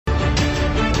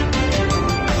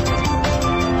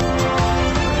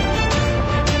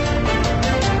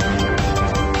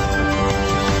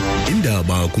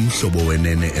kumhlobo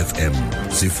wenene FM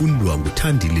zifundwa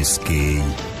nguThandile Skey.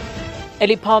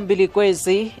 Eliphambili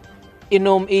kwezi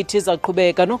eNUM ithi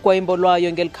zaqhubeka nogwayimbo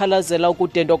lwayo ngelikhalazela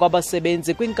ukudendwa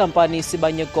kwabasebenzi kwinkampani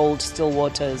eSibanye Gold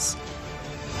Stillwaters.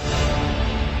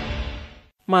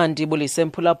 Mandi bulise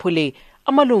mphulaphuli.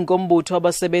 Amalungu ombutho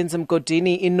abasebenzi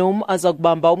mgodini eNUM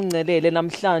azakubamba umngcelele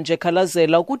namhlanje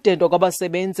ekhalazela ukudendwa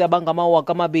kwabasebenzi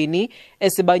abangamawaka amabini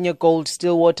eSibanye Gold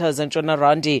Stillwaters eNtshona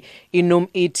Randi. eNUM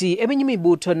ithi eminye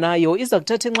imibutho nayo iza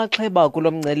kuthatha inxaxheba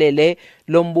kulo mngcelele.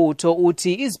 Lo mbutho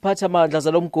uthi iziphathamandla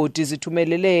zalomgodi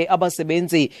zithumelele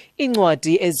abasebenzi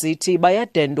incwadi ezithi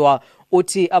bayadendwa.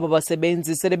 Uthi aba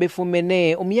basebenzi sele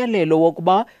befumene umyalelo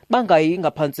wokuba bangayi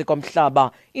ngaphansi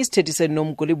komhlaba. Isithethi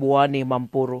seNUM kulibuwane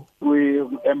Mampuru. We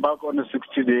embark on a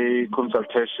 60-day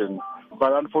consultation,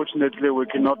 but unfortunately we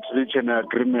cannot reach an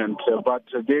agreement. But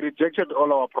they rejected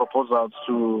all our proposals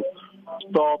to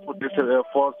stop this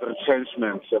forced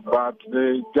retrenchments. But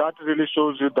that really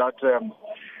shows you that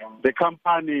the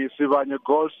company ESibanye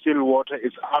Gold Stillwaters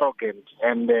is arrogant,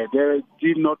 and they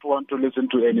did not want to listen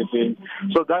to anything.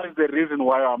 So that is the reason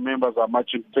why our members are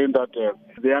marching, saying that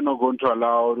they are not going to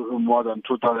allow more than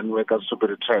 2,000 workers to be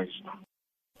retrenched.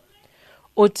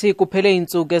 Uthi kuphele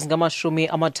insuku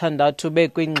ezingama-60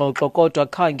 bekwingxoxo kodwa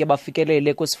khange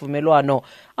bafikelele kwisivumelwano.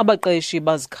 Abaqeshi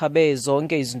bazikhabe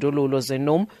zonke izindululo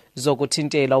zeNUM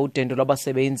zokuthintela udendo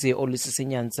lwabasebenzi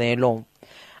olusisinyanzelo.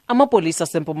 Amapolisa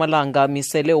aseMpumalanga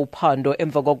misele uphando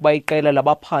emva kokuba iqela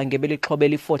labaphange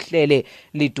belixhobela ifohlele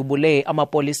lidubule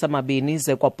amapolisa amabini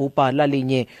ze kwabhubha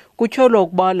lalinye. Kutyholwa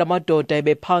ukuba lamadoda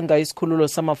ebephanga isikhululo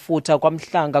samafutha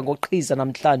kwaMhlanga ngoqhiza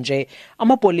namhlanje.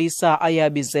 Amapolisa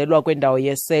ayabizelwa kwendawo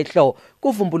yesehlo.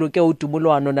 Kuvumbuluke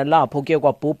udubulwano nalapho kuye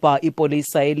kwabhubha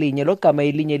ipolisa elinye logama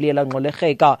elinye liye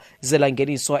langxolerheka ze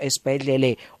langeniswa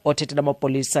esibhedlele. Othethe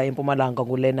namapolisa eMpumalanga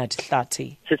nguLeonard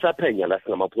Hlathi. Sisaphenya la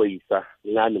singamapolisa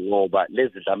ngani ngoba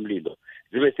lezi dlamlilo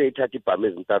zibe seyithatha ibhamu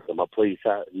ezintathu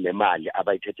zamaphoyisa nemali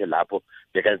abayithethe lapho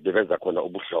beveza khona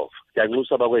ubuhlobo.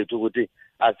 Siyanxusa bakwethu ukuthi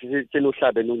asisitheni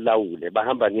uhlabeni ulawule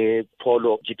bahamba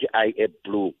ngepolo GTI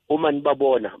eblue. Uma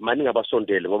nibabona mani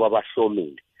ngabasondele ngoba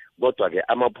bahlomile. Kodwa ke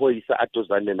amaphoyisa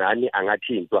aduzane nani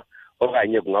angathintwa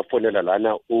okanye kungafonela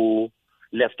lana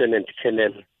Lieutenant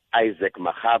Colonel Isaac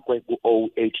Mahakwe ku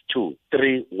 082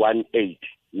 318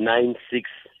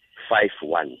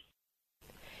 9651.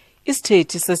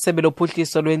 Isithethi sesebe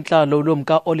lophuhliso lwentlalo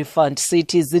lomka Oliphant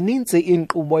sithi zininzi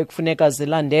inkqubo ekufuneka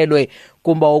zilandelwe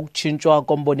kumba ukutshintshwa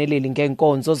komboneleli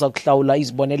ngenkonzo zakuhlawula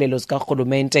izibonelelo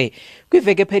zikarhulumente.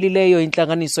 Kwiveke ephelileyo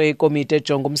intlanganiso yekomite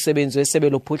ejonga umsebenzi wesebe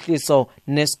lophuhliso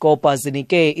neScopa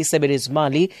zinike isebe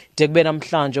lezimali de kube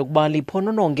namhlanje ukuba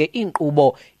liphonononge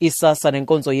inkqubo isasa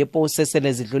nenkonzo yeposi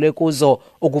esele zidlule kuzo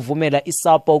ukuvumela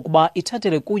isapo ukuba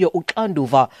ithathele kuyo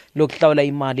uxanduva lokuhlawula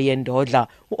imali yendodla.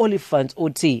 uOliphant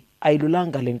uthi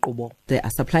ayilulanga le nkqubo. There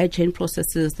are supply chain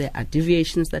processes, there are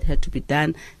deviations that had to be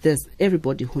done. There's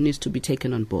everybody who needs to be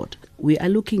taken on board. We are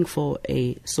looking for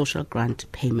a social grant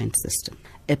payment system.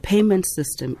 A payment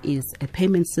system is a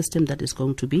payment system that is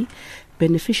going to be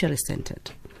beneficiary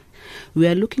centered. We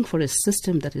are looking for a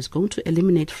system that is going to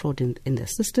eliminate fraud in the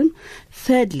system.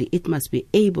 Thirdly, it must be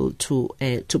able to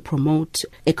promote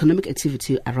economic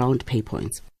activity around pay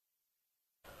points.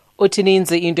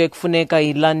 Utininzi into ekufuneka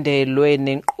ilandelwe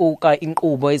nenkquka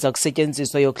inkqubo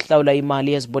ezakusetyenziswa yokuhlawula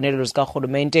imali yezibonelelo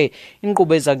zikarhulumente.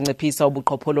 Inkqubo ezakunciphisa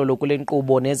ubuqhophololo kule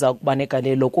nkqubo neza kuba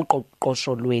negalelo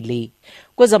kuqoqosho lweli.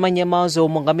 Kwezamanye amazwe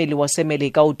umongameli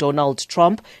waseMelika uDonald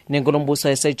Trump nenkulumbuso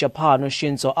yaseJapan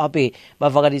uShinzo Abe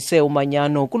bavakalise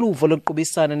umanyano kuluvo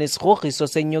lokuqubisana nesigrogriso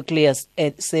senuclear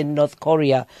seNorth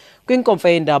Korea. Kwinkomfa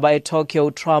yendaba eTokyo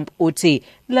uTrump uthi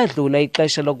ladlula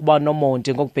ixesha lokuba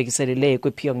nomonde ngokubhekiselele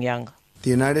kwiPyongyang.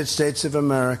 The United States of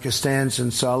America stands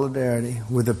in solidarity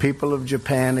with the people of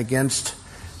Japan against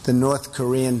the North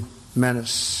Korean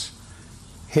menace.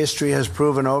 History has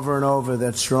proven over and over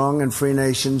that strong and free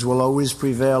nations will always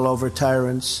prevail over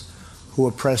tyrants who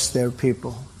oppress their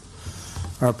people.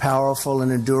 Our powerful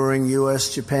and enduring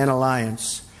U.S.-Japan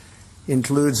alliance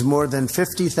includes more than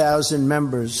 50,000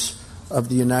 members of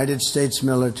the United States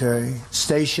military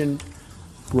stationed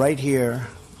right here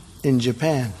in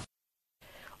Japan.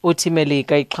 Uthi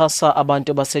Melika ixhasa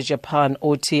abantu baseJapan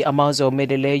uthi amazwe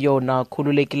omeleleyo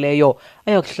nakhululekileyo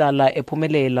ayakuhlala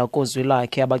ephumelela kozwi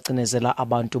lakhe abacinezela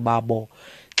abantu babo.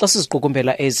 Xa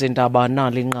siziqukumbela ezi ndaba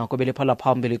nali nqaku belephala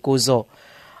phambili kuzo.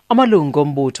 Amalungu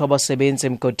ombutho wabasebenzi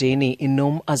emgodini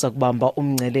eNUM azakubamba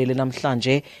umngcelele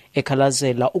namhlanje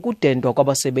ekhalazela ukudendwa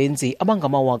kwabasebenzi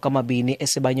abangamawaka amabini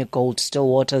eSibanye Gold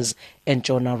Stillwaters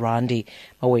eNtshona Randi.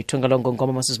 Mawethu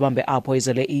ngalongongoma masizibambe apho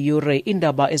izele iyure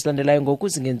indaba ezilandelayo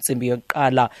ngokuzingentsimbi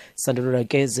yokuqala sandulela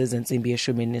ke zezensimbi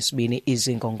ye-12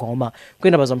 izingongoma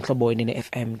kwindaba zomhlobweni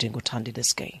ne-FM ndinguthandi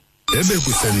Diskay.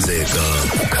 Ebekusenzeka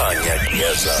kukhanya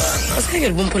diyeza.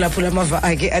 Asikele bomphulaphula amava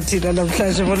akhe athina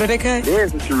namhlanje molone ekhaya.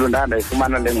 Yesi silundana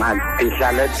ifumana lengane.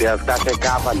 Ihlala eDelta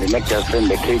eKapa ne-girlfriend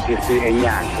le-KTC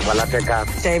eNyanga balapha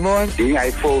eKapa. Ndiyayibona.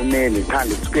 Ndingayifowuneli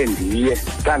khandi suke ndiye.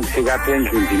 Xa ndifika apha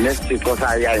endlini ndinesithixo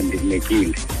sayo yayo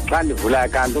ndinekile. Xa ndivula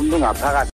kanti umuntu ungaphakathi